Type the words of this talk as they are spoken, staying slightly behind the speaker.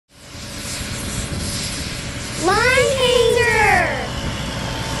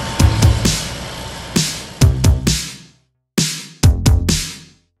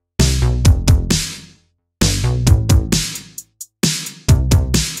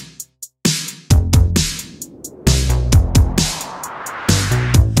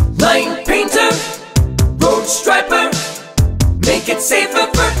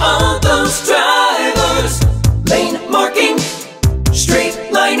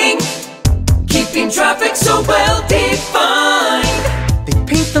keeping traffic so well defined. They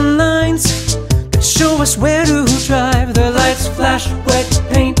paint the lines that show us where to drive. Their lights flash wet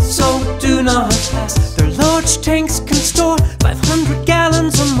paint, so do not pass. Their large tanks can store 500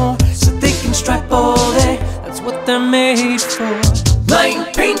 gallons or more, so they can stripe all day. That's what they're made for.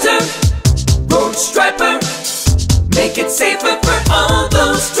 Line painter, road striper, make it safer for all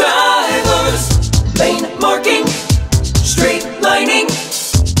those drivers. Lane marking, straight lining,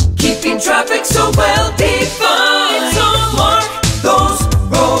 keeping traffic so well defined. So mark those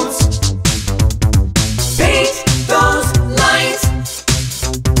roads, paint those lines,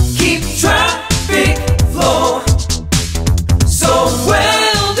 keep traffic flow so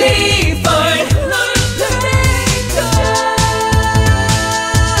well defined.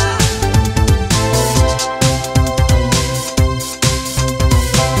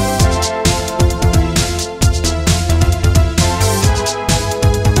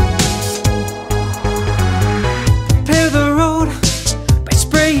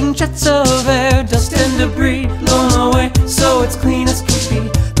 Jets of air, dust and debris blown away, so it's clean as can be.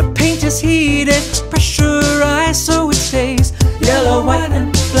 The paint is heated, pressurized, so it stays yellow, white,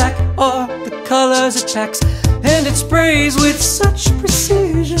 and black are the colors it packs. And it sprays with such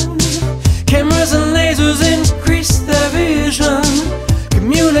precision. Cameras and lasers increase their vision.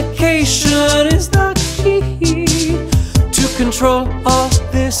 Communication is the key to control all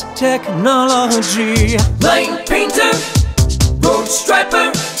this technology. Line painter, road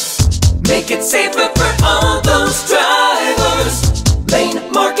striper, make it safer for all those drivers. Lane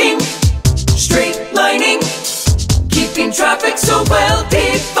marking, straight lining, keeping traffic so well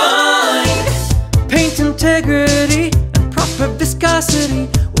defined. Paint integrity and proper viscosity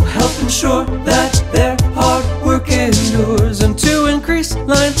will help ensure that their hard work endures. And to increase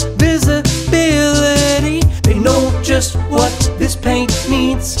line visibility, they know just what this paint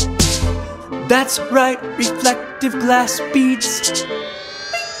needs. That's right, reflective glass beads.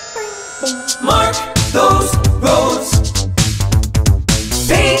 Mark those roads,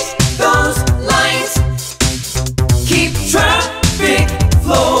 paint those lines, keep traffic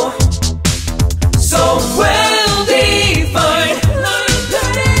flow so well defined.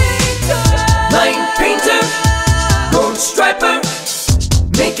 Line painter, road striper,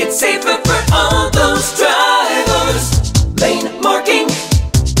 make it safer for all those drivers. Lane marking,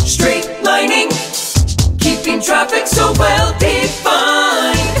 straight lining, keeping traffic so well